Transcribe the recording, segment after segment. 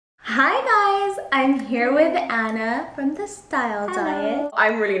Hi guys, I'm here with Anna from TheStyleDiet.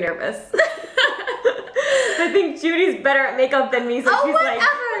 I'm really nervous. I think Judy's better at makeup than me, so she's whatever. like...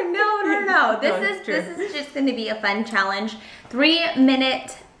 No. This is just gonna be a fun challenge.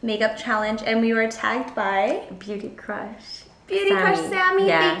 3-minute makeup challenge, and we were tagged by Beauty Crush. Crush Sammy.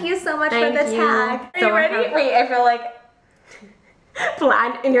 Yeah. Thank you so much for the tag. Are So you ready? wait, I feel like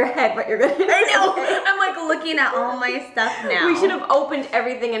planned in your head what you're gonna do. I know. I'm like looking at all my stuff now. We should have opened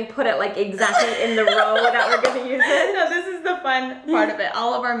everything and put it like exactly in the row that we're gonna use it. No, this is the fun part of it.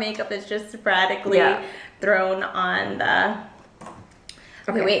 All of our makeup is just sporadically thrown on the...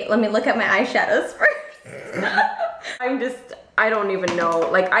 Okay, wait, let me look at my eyeshadows first. I don't even know.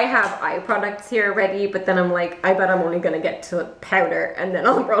 Like, I have eye products here ready, but then I'm like, I bet I'm only gonna get to powder and then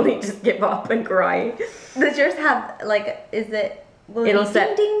I'll probably just give up and cry. Does yours have, like, will it'll it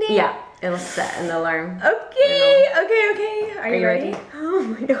set, ding, ding, ding? Yeah, it'll set an alarm. Okay. Are you ready? Oh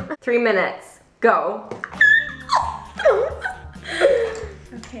my god. 3 minutes, go.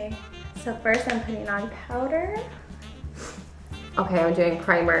 Okay, so first I'm putting on powder. Okay, I'm doing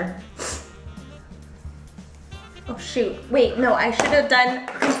primer. Oh shoot, wait, no, I should have done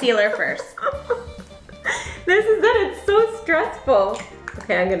concealer first. This is it, it's so stressful.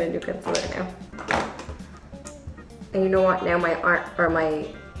 Okay, I'm gonna do concealer now. And you know what, now my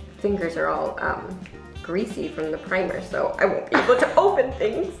fingers are all greasy from the primer, so I won't be able to open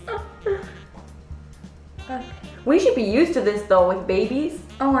things. Okay. We should be used to this though with babies.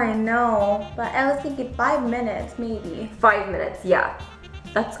 Oh, I know, but I was thinking 5 minutes maybe. 5 minutes, yeah.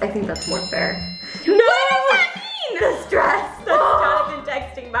 I think that's more fair. No! What does that mean? The stress. That's Jonathan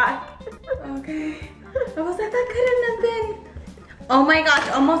texting back. Okay. I was like, that couldn't have been. Oh my gosh,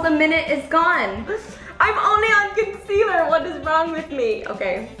 almost a minute is gone. I'm only on concealer. What is wrong with me?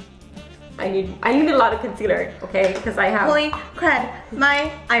 Okay. I need a lot of concealer, okay? Because I have... Holy crud,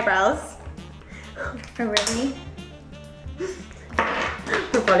 my eyebrows are really...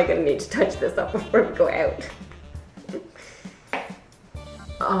 We're probably gonna need to touch this up before we go out.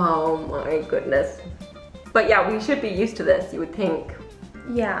 Oh my goodness. But yeah, we should be used to this, you would think.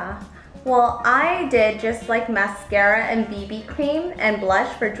 Yeah. Well, I did just like mascara and BB cream and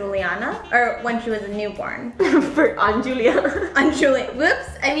blush for Juliana, or when she was a newborn. On Julia. On Julia.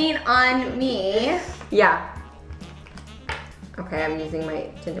 Whoops, I mean on me. Yeah. Okay, I'm using my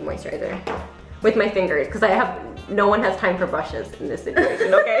tinted moisturizer with my fingers because no one has time for brushes in this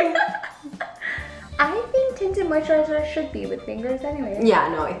situation, okay? I think tinted moisturizer should be with fingers anyway. Yeah,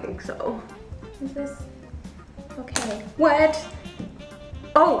 no, I think so. Is this okay? What?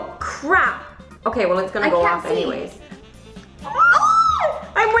 Oh crap! Okay, well it's gonna go off anyways. Oh!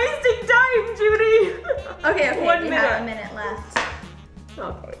 I'm wasting time, Judy! Okay, One you minute. have a minute left.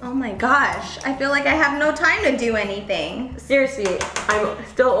 Okay. Oh my gosh, I feel like I have no time to do anything. Seriously, I'm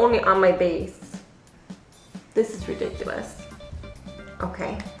still only on my base. This is ridiculous.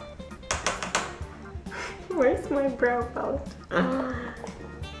 Okay. Where's my brow palette?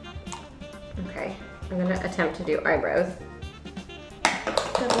 Okay, I'm gonna attempt to do eyebrows.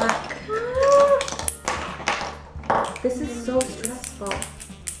 Good luck. This is so stressful.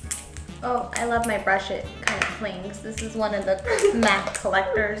 Oh, I love my brush. It kind of flings. This is one of the MAC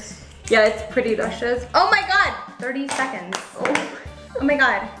collectors. Yeah, it's pretty though. Brushes. Oh my god! 30 seconds. Oh my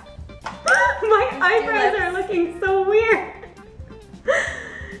god. My eyebrows are looking so weird.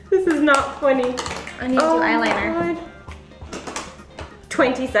 This is not funny. I need to do eyeliner. God.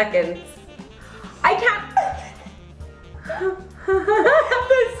 20 seconds. I can't.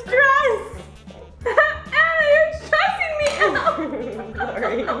 The stress. Anna, you're stressing me out. I'm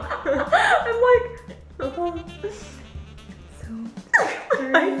sorry. I'm like,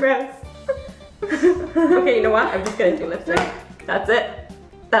 eyebrows. Okay, you know what? I'm just gonna do lipstick. That's it.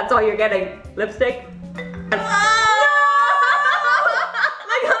 That's all you're getting. Lipstick.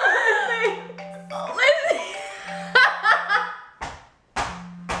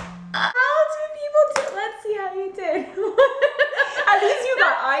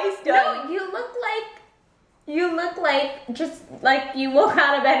 You look like just like you woke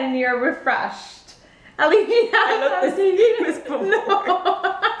out of bed and you're refreshed. At least you I looked the same as before. No.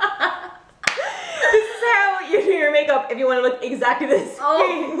 This is how you do your makeup if you want to look exactly the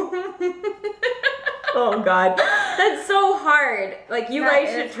same. Oh god, that's so hard. Like you guys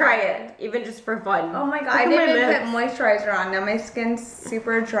should try it, even just for fun. Oh my god, I didn't even put moisturizer on. Now my skin's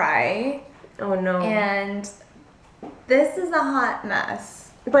super dry. Oh no. And this is a hot mess.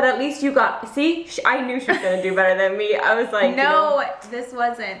 But at least you got, see, I knew she was gonna do better than me. I was like, no, you know, this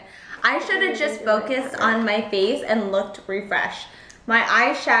wasn't. I should have just focused on my face and looked refreshed. My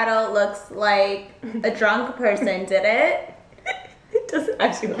eyeshadow looks like a drunk person did it. It doesn't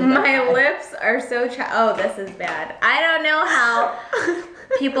actually look My lips are so oh, this is bad. I don't know how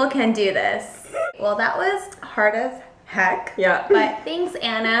people can do this. Well, that was hard as heck. Yeah. But thanks,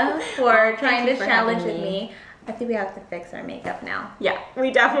 Anna, for trying you this for challenge having with me. me. I think we have to fix our makeup now. Yeah,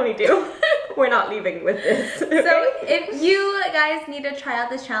 we definitely do. We're not leaving with this. So if you guys need to try out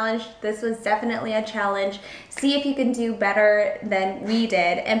this challenge, this was definitely a challenge. See if you can do better than we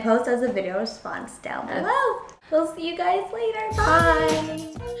did and post us a video response down below. We'll see you guys later.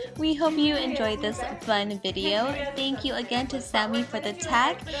 Bye. We hope you enjoyed this fun video. Thank you again to Sammy for the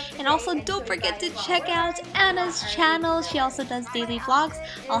tag. And also don't forget to check out Anna's channel. She also does daily vlogs.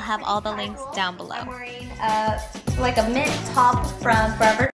 I'll have all the links down below. I'm wearing like a mint top from Forever